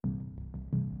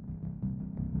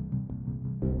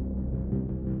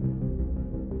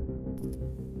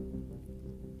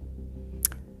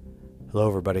Hello,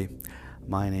 everybody.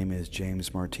 My name is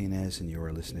James-Martinez, and you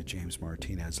are listening to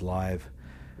James-Martinez Live,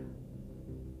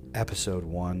 Episode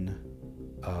 1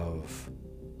 of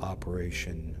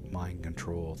Operation Mind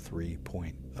Control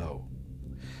 3.0.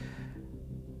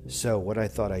 So, what I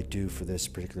thought I'd do for this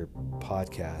particular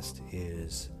podcast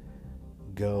is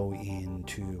go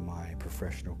into my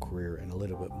professional career in a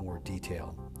little bit more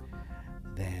detail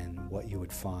than what you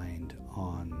would find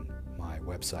on my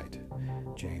website,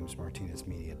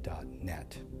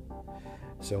 jamesmartinezmedia.net.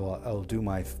 So I'll do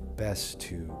my best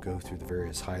to go through the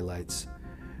various highlights,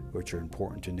 which are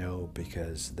important to know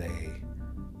because they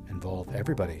involve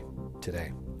everybody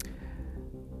today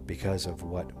because of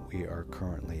what we are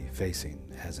currently facing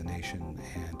as a nation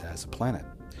and as a planet.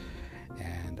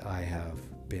 And I have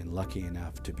been lucky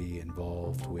enough to be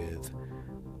involved with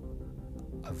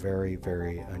a very,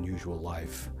 very unusual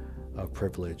life of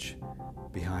privilege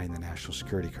behind the national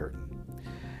security curtain.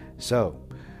 So,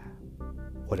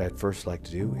 what I'd first like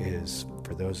to do is,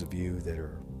 for those of you that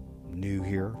are new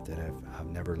here, that have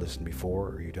never listened before,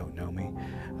 or you don't know me,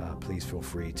 please feel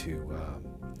free to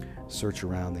search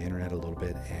around the internet a little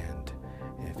bit, and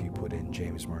if you put in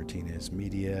James Martinez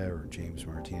Media, or James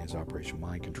Martinez Operation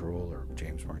Mind Control, or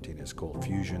James Martinez Cold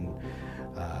Fusion,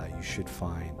 you should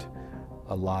find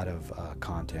a lot of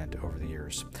content over the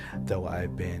years, though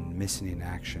I've been missing in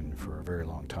action for a very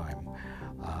long time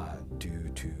due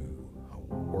to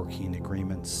working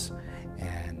agreements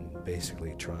and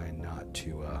basically trying not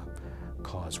to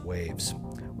cause waves.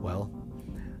 Well,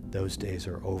 those days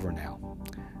are over now,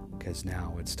 because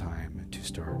now it's time to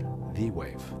start the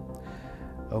wave.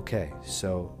 Okay,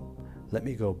 so let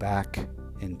me go back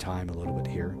in time a little bit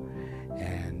here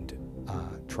and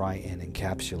try and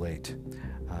encapsulate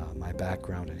my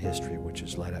background and history, which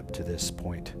has led up to this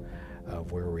point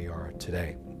of where we are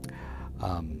today.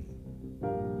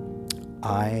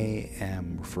 I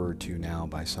am referred to now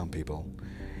by some people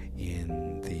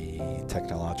in the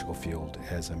technological field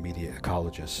as a media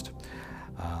ecologist.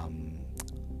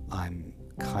 I'm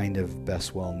kind of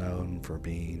best well known for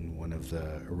being one of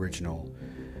the original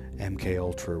MK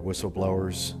Ultra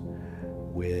whistleblowers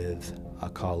with a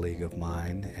colleague of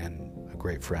mine and a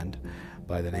great friend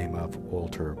by the name of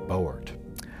Walter Boert.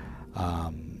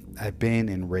 I've been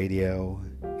in radio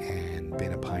and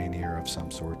been a pioneer of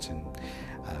some sorts in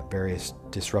various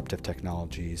disruptive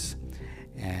technologies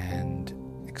and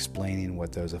explaining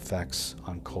what those effects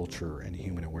on culture and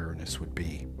human awareness would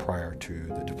be prior to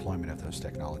the deployment of those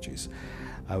technologies.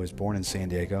 I was born in San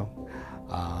Diego.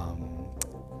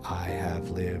 I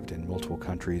have lived in multiple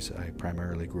countries. I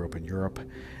primarily grew up in Europe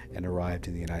and arrived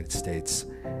in the United States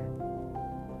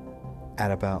at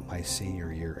about my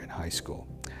senior year in high school.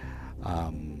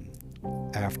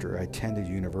 After I attended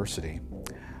university,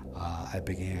 I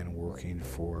began working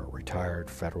for a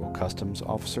retired federal customs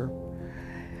officer,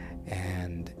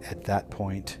 and at that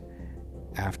point,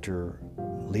 after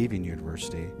leaving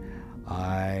university,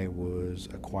 I was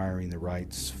acquiring the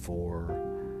rights for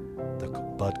the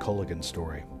Bud Culligan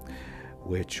story,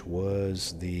 which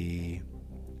was the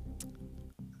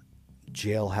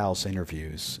jailhouse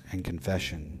interviews and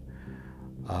confession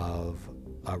of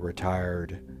a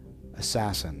retired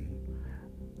assassin,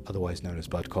 otherwise known as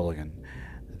Bud Culligan,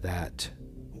 that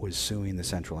was suing the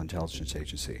Central Intelligence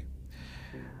Agency.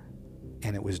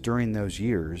 And it was during those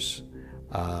years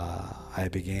I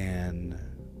began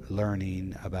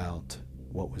learning about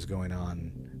what was going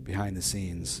on behind the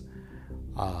scenes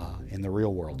in the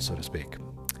real world, so to speak.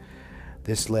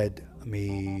 This led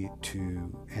me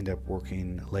to end up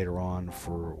working later on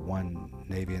for one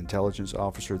Navy intelligence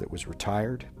officer that was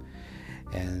retired,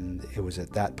 and it was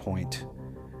at that point,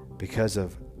 because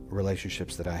of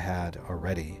relationships that I had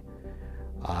already,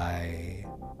 I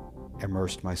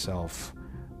immersed myself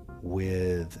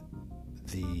with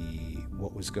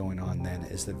what was going on then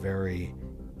is the very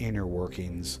inner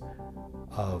workings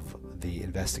of the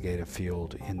investigative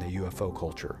field in the UFO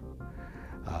culture,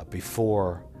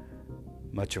 before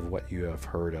much of what you have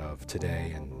heard of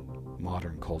today in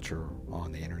modern culture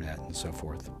on the internet and so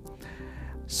forth.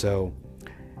 So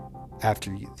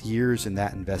after years in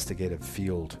that investigative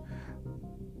field,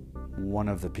 one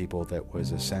of the people that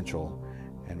was essential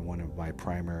and one of my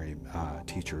primary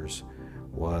teachers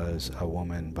was a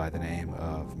woman by the name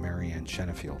of Marianne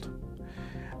Shenefield.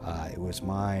 It was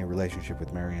my relationship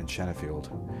with Marianne Shenefield,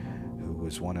 who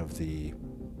was one of the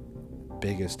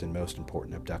biggest and most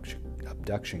important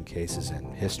abduction cases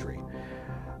in history,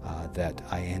 that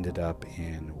I ended up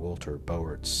in Walter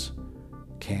Boert's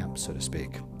camp, so to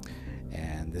speak.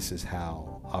 And this is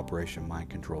how Operation Mind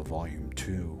Control Volume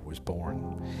 2 was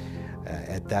born.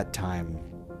 At that time,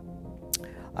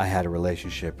 I had a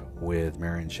relationship with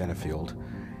Marianne Shenefield,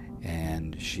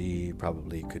 and she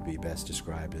probably could be best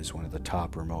described as one of the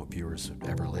top remote viewers that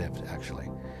ever lived, actually.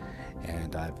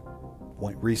 And I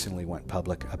recently went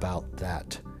public about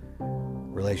that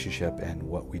relationship and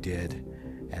what we did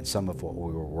and some of what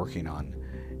we were working on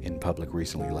in public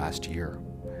recently last year,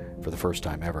 for the first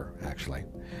time ever, actually.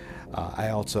 I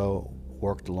also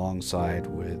worked alongside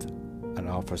with an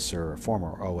officer, a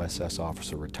former OSS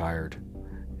officer, retired,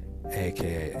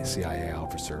 aka CIA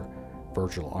officer,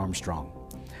 Virgil Armstrong,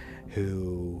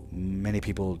 who many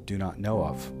people do not know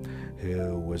of,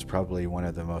 who was probably one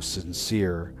of the most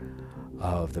sincere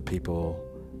of the people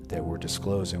that were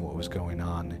disclosing what was going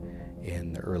on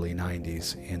in the early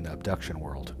 90s in the abduction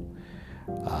world.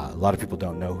 A lot of people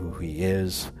don't know who he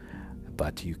is,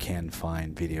 but you can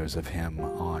find videos of him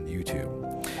on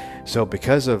YouTube. So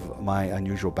because of my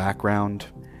unusual background,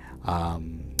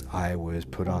 I was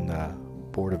put on the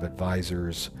board of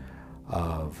advisors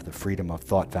of the Freedom of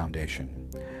Thought Foundation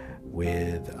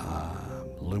with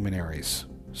luminaries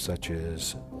such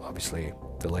as, obviously,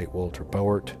 the late Walter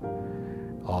Boert,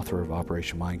 author of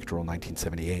Operation Mind Control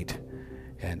 1978,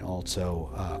 and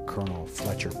also Colonel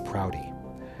Fletcher Prouty,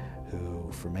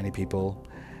 who, for many people,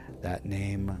 that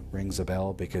name rings a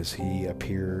bell because he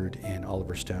appeared in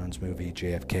Oliver Stone's movie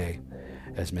JFK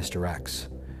as Mr. X,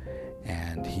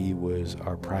 and he was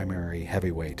our primary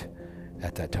heavyweight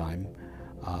at that time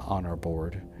on our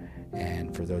board.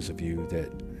 And for those of you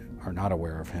that are not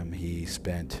aware of him, he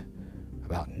spent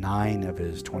about 9 of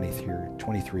his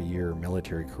 23-year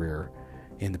military career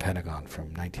in the Pentagon from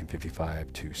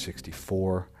 1955 to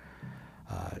 64,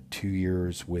 2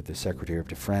 years with the Secretary of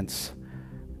Defense,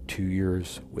 2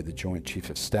 years with the Joint Chiefs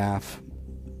of Staff,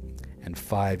 and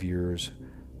 5 years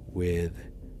with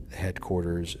the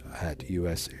headquarters at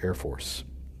U.S. Air Force.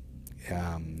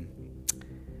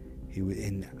 He was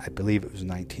in, I believe it was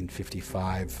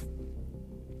 1955,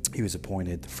 he was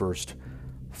appointed the first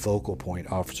focal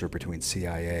point officer between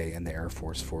CIA and the Air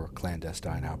Force for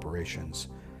clandestine operations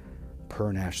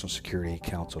per National Security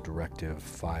Council Directive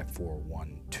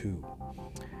 5412.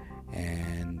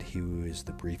 And he was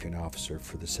the briefing officer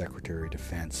for the Secretary of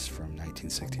Defense from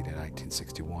 1960 to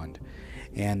 1961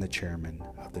 and the chairman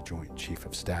of the Joint Chief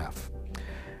of Staff.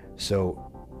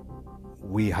 So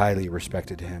we highly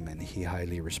respected him, and he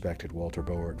highly respected Walter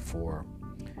Boert for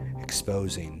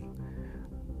exposing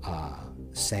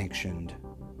sanctioned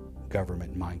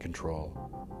government mind control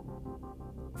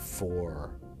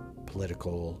for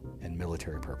political and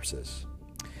military purposes.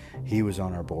 He was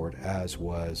on our board, as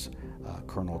was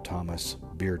Colonel Thomas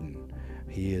Bearden.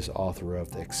 He is author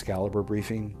of the Excalibur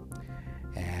Briefing,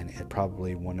 and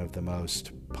probably one of the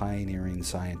most pioneering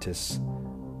scientists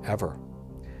ever,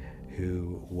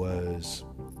 who was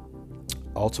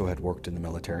also had worked in the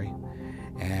military,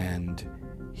 and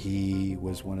he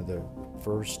was one of the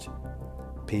first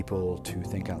people to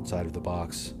think outside of the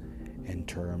box in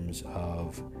terms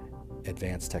of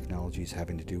advanced technologies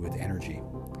having to do with energy.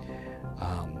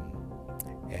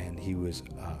 And he was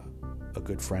a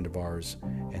good friend of ours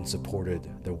and supported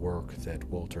the work that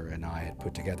Walter and I had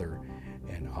put together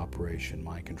in Operation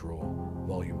Mind Control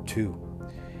Volume 2.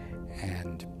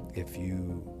 And if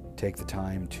you take the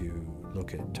time to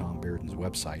look at Tom Bearden's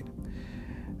website,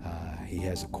 he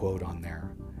has a quote on there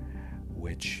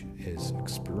which is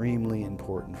extremely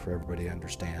important for everybody to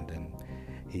understand. And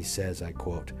he says, I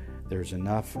quote, "There's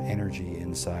enough energy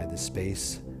inside the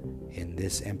space in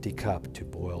this empty cup to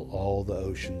boil all the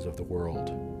oceans of the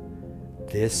world.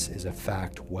 This is a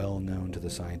fact well known to the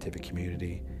scientific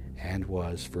community and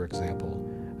was, for example,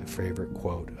 a favorite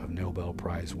quote of Nobel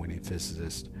Prize winning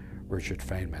physicist Richard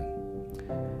Feynman.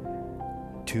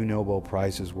 2 Nobel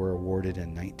Prizes were awarded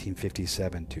in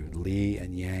 1957 to Li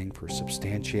and Yang for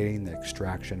substantiating the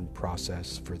extraction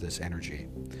process for this energy."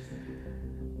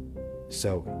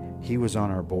 So he was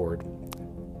on our board.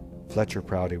 Fletcher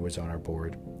Prouty was on our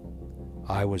board.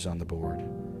 I was on the board.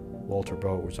 Walter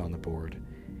Boert was on the board.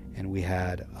 And we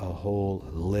had a whole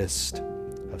list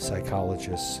of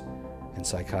psychologists and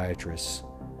psychiatrists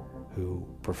who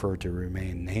preferred to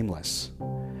remain nameless,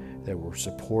 that were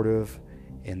supportive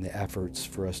in the efforts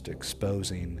for us to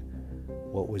exposing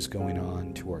what was going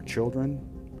on to our children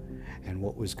and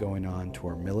what was going on to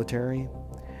our military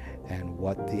and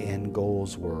what the end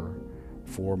goals were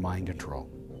for mind control.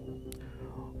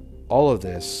 All of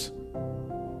this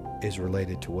is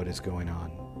related to what is going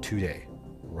on today,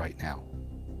 right now.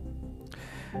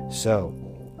 So,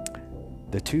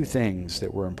 the 2 things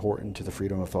that were important to the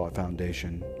Freedom of Thought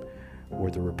Foundation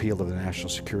were the repeal of the National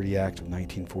Security Act of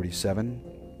 1947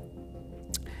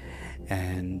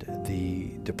 and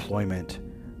the deployment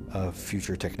of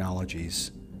future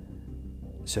technologies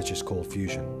such as cold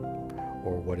fusion,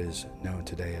 or what is known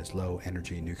today as low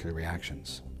energy nuclear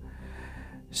reactions.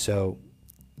 So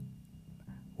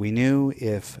we knew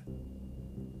if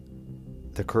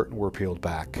the curtain were peeled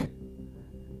back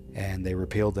and they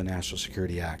repealed the National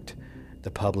Security Act,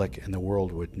 the public and the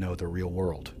world would know the real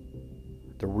world.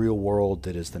 The real world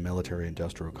that is the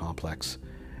military-industrial complex,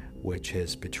 which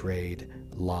has betrayed,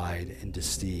 lied, and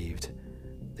deceived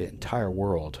the entire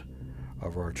world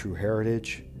of our true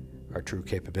heritage, our true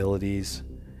capabilities,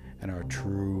 and our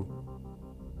true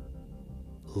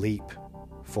leap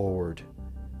forward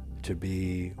to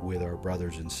be with our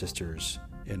brothers and sisters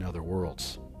in other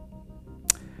worlds.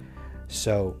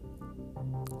 So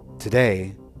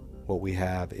today, what we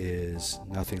have is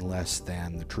nothing less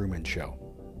than the Truman Show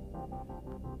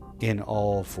in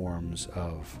all forms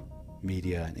of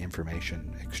media and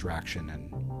information extraction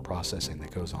and processing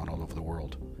that goes on all over the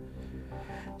world.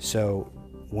 So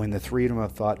when the Freedom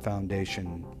of Thought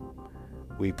Foundation,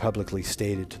 we publicly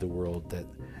stated to the world that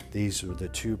these were the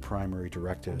two primary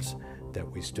directives that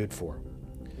we stood for.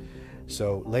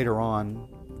 So later on,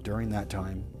 during that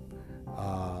time,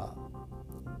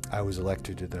 I was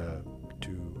elected to the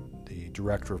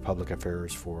Director of Public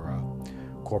Affairs for a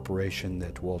corporation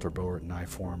that Walter Boert and I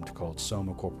formed called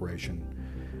Soma Corporation,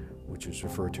 which is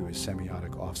referred to as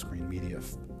Semiotic Off-Screen Media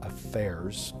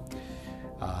Affairs,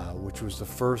 which was the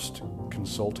first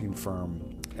consulting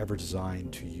firm ever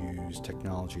designed to use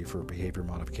technology for behavior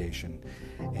modification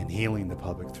and healing the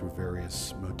public through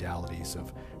various modalities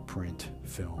of print,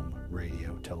 film,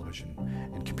 radio, television,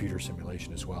 and computer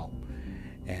simulation as well.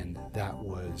 And that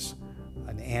was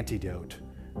an antidote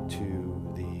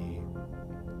to the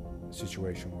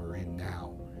situation we're in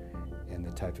now and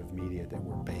the type of media that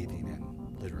we're bathing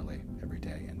in literally every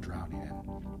day and drowning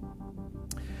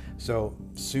in. So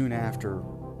soon after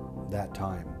that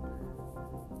time,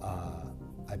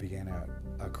 I began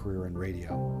a career in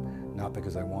radio, not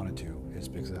because I wanted to, it's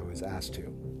because I was asked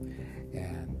to.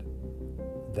 And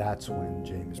that's when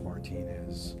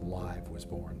James-Martinez Live was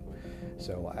born.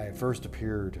 So I first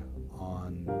appeared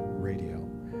on radio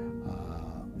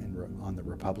on the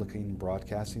Republican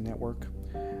Broadcasting Network,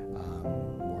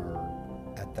 where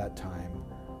at that time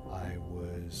I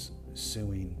was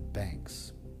suing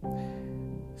banks,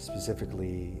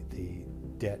 specifically the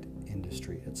debt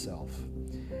industry itself.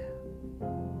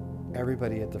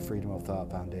 Everybody at the Freedom of Thought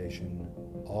Foundation,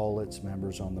 all its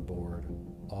members on the board,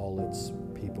 all its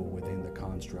people within the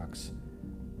constructs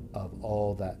of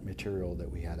all that material that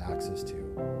we had access to,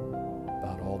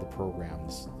 about all the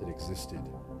programs that existed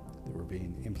that were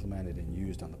being implemented and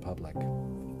used on the public,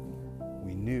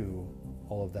 we knew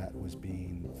all of that was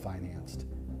being financed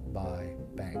by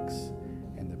banks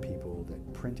and the people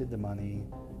that printed the money,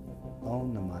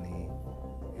 owned the money,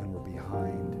 and were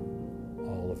behind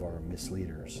all of our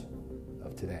misleaders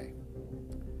of today.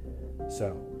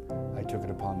 So I took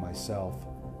it upon myself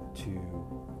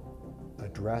to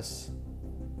address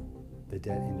the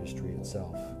debt industry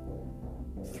itself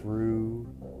through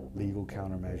legal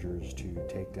countermeasures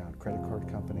to take down credit card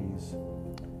companies,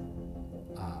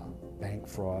 bank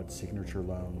fraud, signature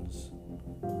loans,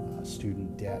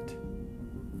 student debt,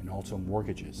 and also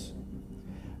mortgages,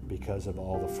 because of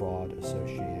all the fraud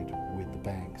associated with the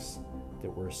banks that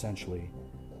were essentially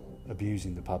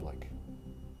abusing the public.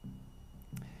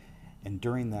 And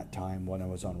during that time when I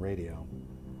was on radio,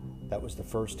 that was the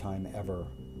first time ever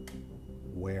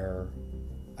where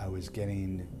I was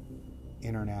getting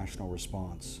international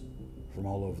response from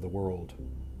all over the world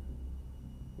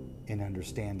in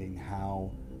understanding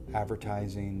how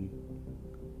advertising,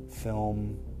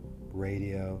 film,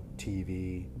 radio,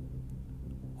 TV,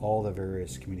 all the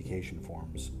various communication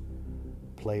forms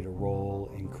played a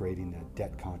role in creating a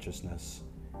debt consciousness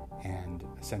and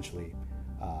essentially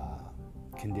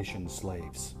conditioned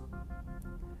slaves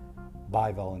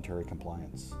by voluntary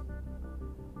compliance.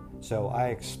 So I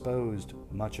exposed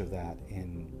much of that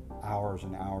in hours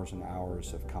and hours and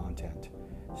hours of content,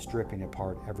 stripping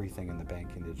apart everything in the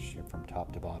banking industry from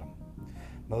top to bottom.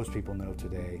 Most people know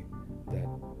today that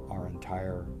our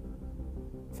entire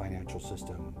financial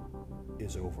system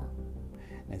is over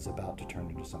and is about to turn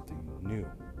into something new.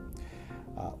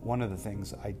 One of the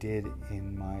things I did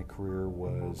in my career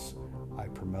was I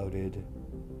promoted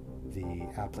the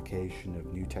application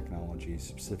of new technologies,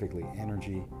 specifically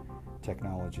energy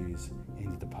technologies,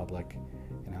 into the public,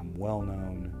 and I'm well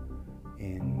known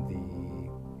in the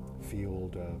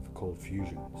field of cold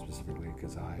fusion, specifically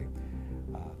because I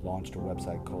launched a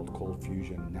website called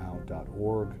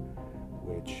coldfusionnow.org,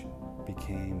 which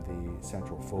became the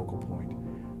central focal point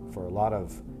for a lot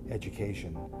of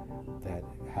education that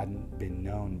hadn't been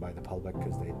known by the public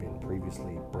because they'd been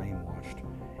previously brainwashed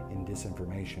in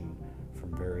disinformation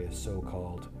from various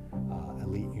so-called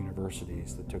elite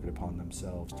universities that took it upon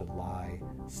themselves to lie,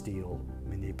 steal,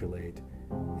 manipulate,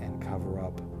 and cover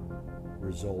up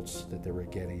results that they were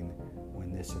getting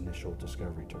when this initial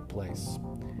discovery took place.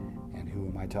 And who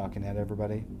am I talking at,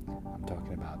 everybody? I'm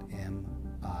talking about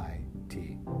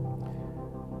MIT.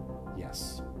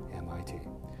 Yes, MIT.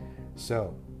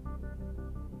 So,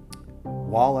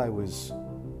 while I was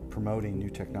promoting new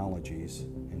technologies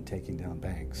and taking down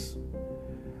banks,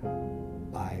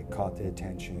 I caught the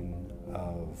attention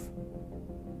of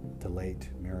the late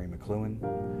Mary McLuhan,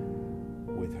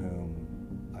 with whom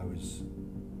I was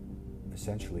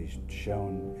essentially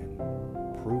shown and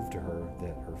proved to her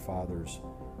that her father's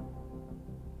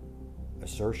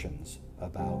assertions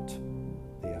about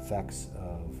the effects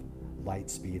of light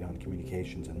speed on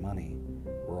communications and money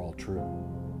were all true.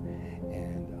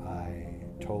 And I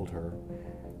told her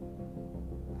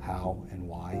how and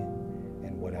why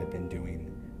and what I'd been doing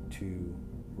to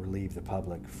relieve the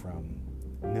public from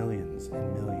millions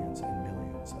and millions and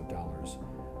millions of dollars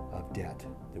of debt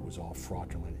that was all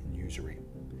fraudulent and usury.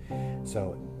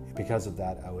 So because of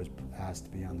that, I was asked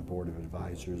to be on the board of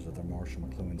advisors of the Marshall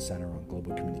McLuhan Center on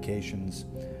Global Communications,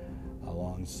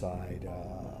 alongside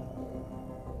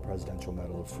Presidential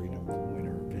Medal of Freedom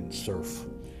winner Vint Cerf.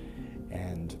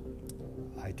 And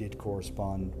I did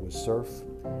correspond with Cerf,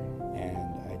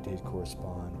 and I did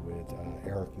correspond with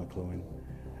Eric McLuhan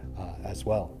as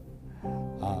well.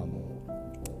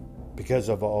 Because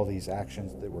of all these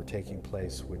actions that were taking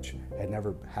place, which had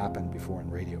never happened before in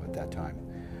radio at that time,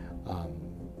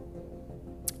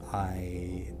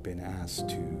 I had been asked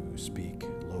to speak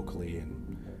locally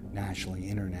and nationally,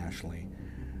 internationally,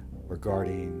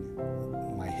 regarding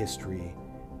my history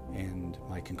and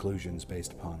my conclusions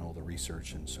based upon all the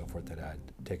research and so forth that I'd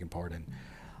taken part in.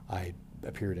 I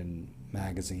appeared in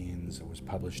magazines, I was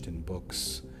published in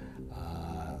books,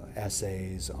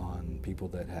 essays on people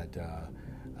that had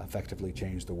effectively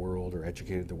changed the world or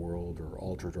educated the world or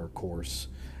altered our course,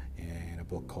 in a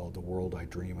book called The World I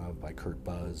Dream Of by Kurt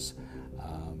Buzz.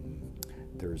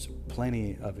 There's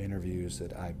plenty of interviews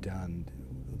that I've done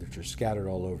that are scattered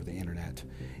all over the internet,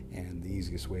 and the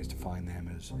easiest ways to find them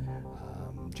is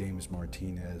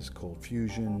James-Martinez Cold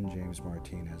Fusion,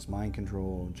 James-Martinez Mind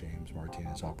Control,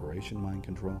 James-Martinez Operation Mind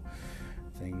Control,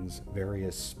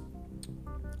 various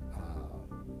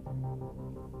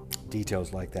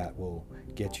details like that will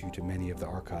get you to many of the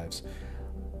archives.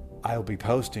 I'll be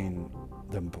posting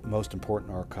the most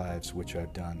important archives which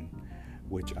I've done,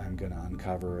 which I'm going to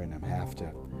uncover, and I have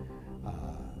to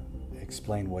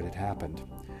explain what had happened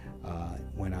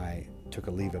when I took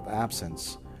a leave of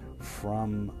absence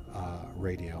from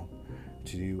radio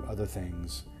to do other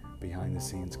things behind the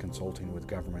scenes, consulting with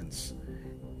governments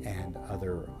and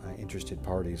other interested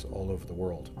parties all over the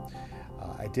world.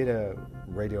 I did a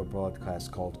radio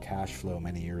broadcast called Cash Flow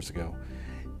many years ago,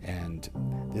 and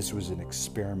this was an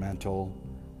experimental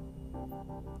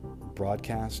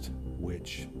broadcast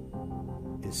which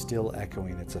is still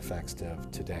echoing its effects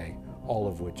of today, all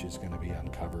of which is going to be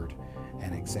uncovered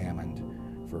and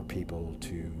examined for people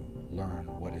to learn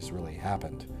what has really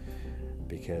happened.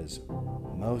 Because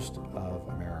most of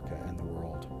America and the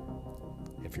world,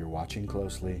 if you're watching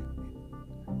closely,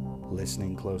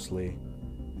 listening closely,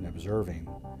 and observing,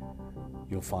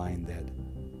 you'll find that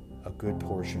a good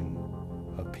portion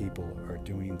of people are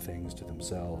doing things to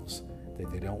themselves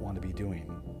that they don't want to be doing,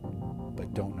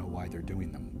 but don't know why they're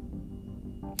doing them.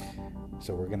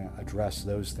 So we're going to address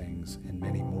those things and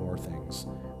many more things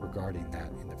regarding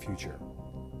that in the future.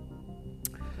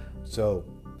 So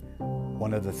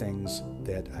one of the things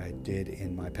that I did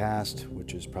in my past,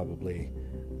 which is probably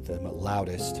the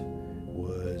loudest,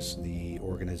 was the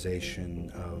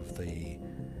organization of the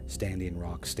Standing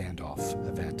Rock Standoff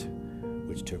event,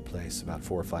 which took place about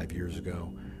 4 or 5 years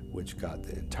ago, which got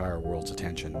the entire world's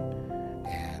attention.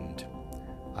 And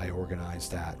I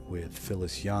organized that with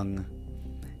Phyllis Young,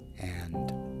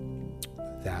 and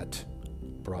that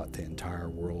brought the entire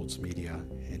world's media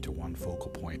into one focal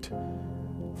point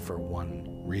for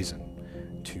one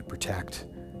reason: to protect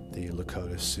the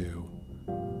Lakota Sioux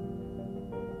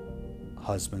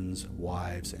husbands,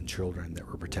 wives, and children that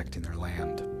were protecting their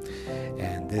land.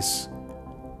 And this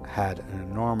had an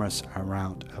enormous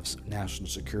amount of national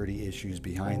security issues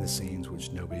behind the scenes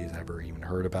which nobody's ever even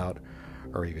heard about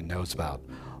or even knows about.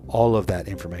 All of that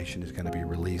information is going to be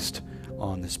released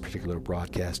on this particular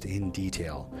broadcast in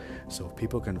detail, so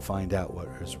people can find out what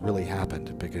has really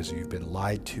happened, because you've been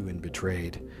lied to and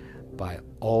betrayed by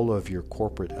all of your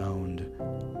corporate-owned,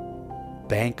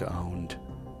 bank-owned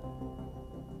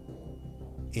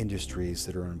industries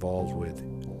that are involved with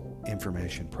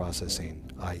information processing,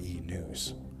 i.e.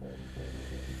 news.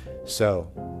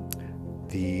 So,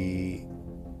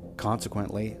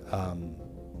 consequently,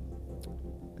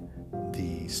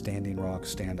 the Standing Rock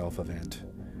standoff event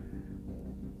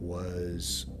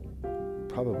was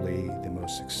probably the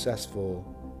most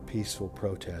successful, peaceful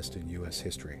protest in U.S.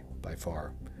 history by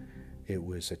far. It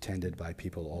was attended by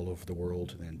people all over the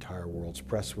world. The entire world's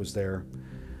press was there.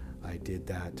 I did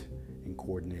that and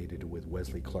coordinated with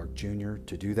Wesley Clark Jr.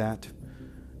 to do that,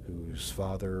 whose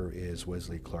father is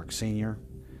Wesley Clark Sr.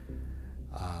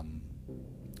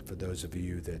 For those of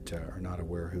you that are not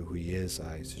aware who he is,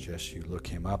 I suggest you look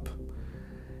him up.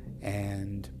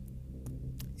 And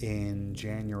in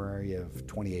January of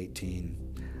 2018,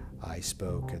 I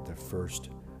spoke at the first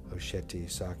Osheti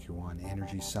Sakuwan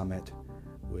Energy Summit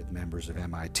with members of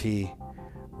MIT,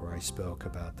 where I spoke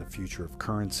about the future of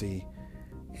currency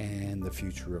and the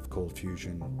future of cold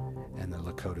fusion and the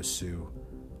Lakota Sioux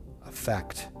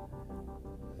effect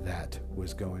that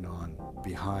was going on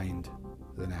behind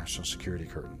the national security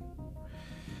curtain.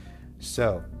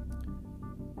 So,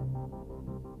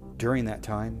 during that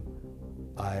time,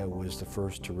 I was the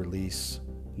first to release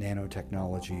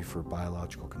nanotechnology for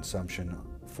biological consumption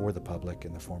for the public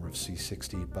in the form of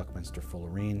C60 Buckminster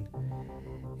fullerene,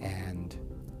 and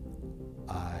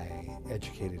I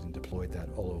educated and deployed that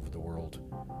all over the world.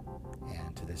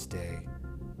 And to this day,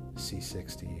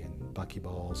 C60 and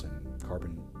buckyballs and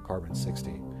carbon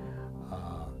 60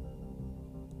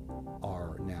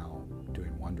 are now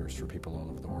doing wonders for people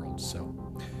all over the world. So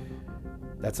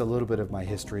that's a little bit of my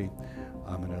history.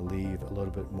 I'm going to leave a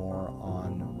little bit more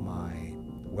on my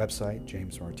website,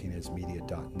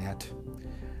 James-Martinez-media.net.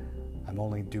 I'm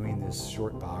only doing this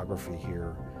short biography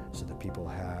here so that people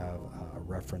have a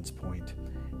reference point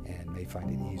and may find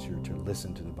it easier to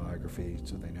listen to the biography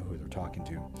so they know who they're talking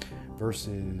to,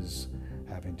 versus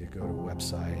having to go to a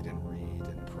website and read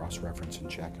and cross-reference and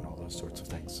check and all those sorts of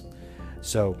things.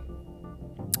 So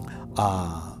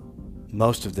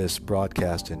most of this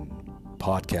broadcast and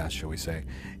podcast, shall we say,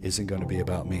 isn't going to be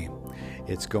about me.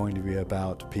 It's going to be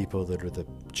about people that are the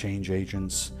change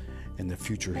agents and the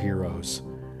future heroes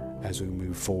as we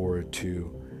move forward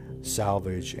to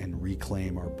salvage and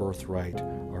reclaim our birthright,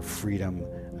 our freedom,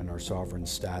 and our sovereign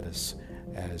status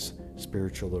as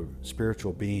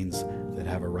spiritual beings that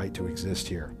have a right to exist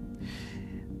here.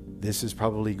 This is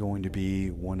probably going to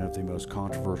be one of the most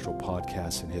controversial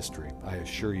podcasts in history. I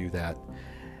assure you that.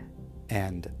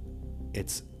 And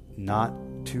it's not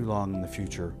too long in the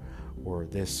future where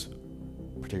this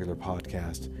particular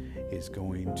podcast is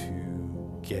going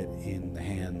to get in the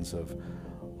hands of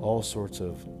all sorts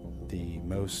of the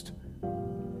most,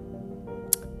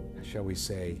 shall we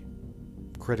say,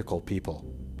 critical people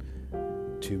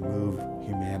to move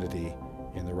humanity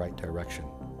in the right direction.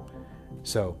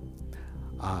 So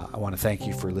I want to thank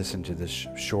you for listening to this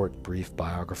short, brief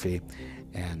biography,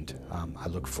 and I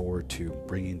look forward to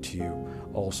bringing to you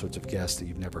all sorts of guests that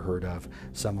you've never heard of,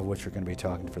 some of which are going to be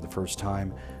talking for the first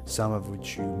time, some of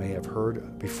which you may have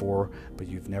heard before, but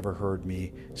you've never heard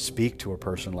me speak to a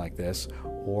person like this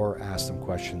or ask them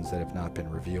questions that have not been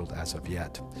revealed as of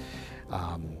yet.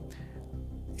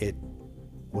 It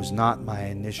was not my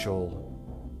initial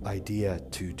idea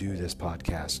to do this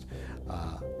podcast.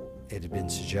 It had been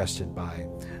suggested by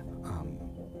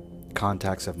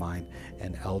contacts of mine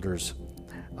and elders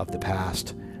of the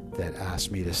past that asked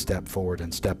me to step forward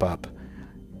and step up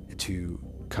to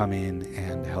come in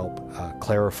and help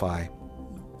clarify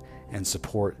and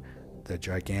support the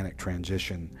gigantic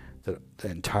transition that the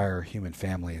entire human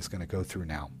family is going to go through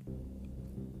now.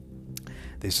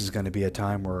 This is going to be a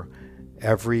time where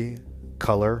every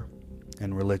color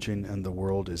and religion in the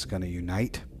world is going to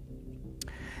unite,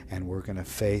 and we're going to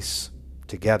face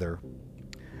together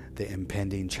the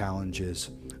impending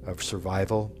challenges of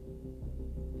survival,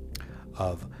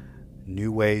 of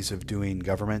new ways of doing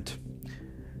government,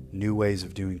 new ways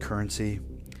of doing currency,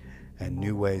 and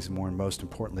new ways, more and most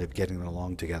importantly, of getting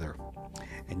along together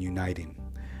and uniting.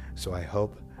 So I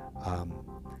hope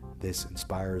this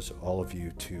inspires all of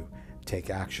you to take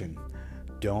action.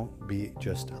 Don't be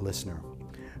just a listener.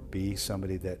 Be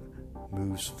somebody that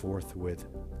moves forth with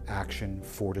action,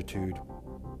 fortitude,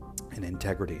 and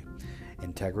integrity.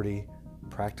 Integrity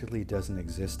practically doesn't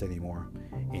exist anymore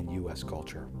in U.S.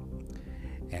 culture,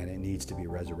 and it needs to be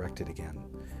resurrected again.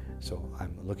 So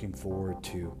I'm looking forward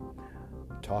to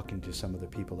talking to some of the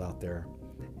people out there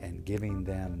and giving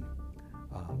them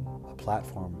a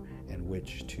platform in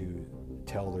which to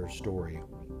tell their story,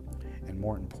 and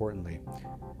more importantly,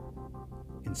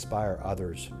 inspire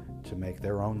others to make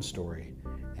their own story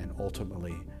and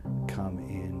ultimately come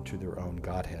into their own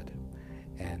Godhead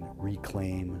and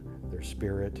reclaim their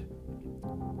spirit,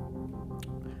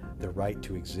 their right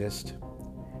to exist,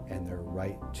 and their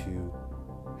right to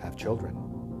have children.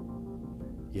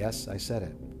 Yes, I said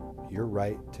it. Your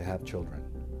right to have children.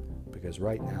 Because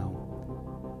right now,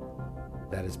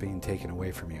 that is being taken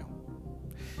away from you.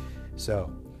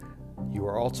 So, you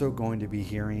are also going to be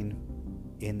hearing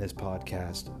in this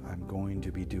podcast, I'm going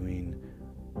to be doing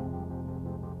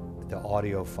the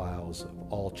audio files of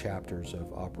all chapters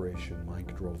of Operation Mind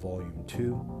Control Volume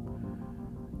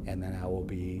 2. And then I will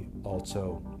be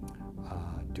also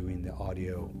doing the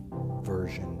audio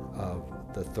version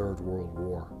of The Third World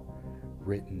War,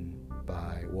 written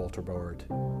by Walter Bard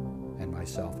and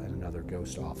myself and another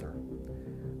ghost author.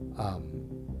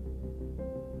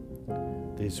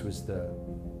 This was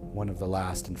one of the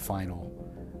last and final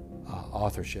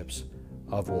authorships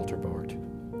of Walter Bard,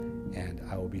 and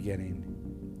I will be getting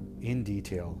in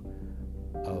detail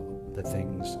of the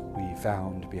things we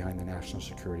found behind the national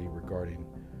security regarding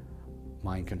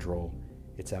mind control,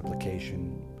 its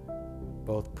application,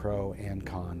 both pro and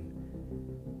con,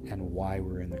 and why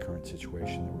we're in the current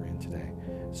situation that we're in today.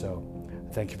 So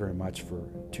thank you very much for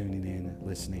tuning in,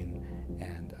 listening,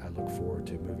 and I look forward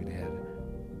to moving ahead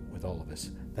with all of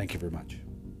us. Thank you very much.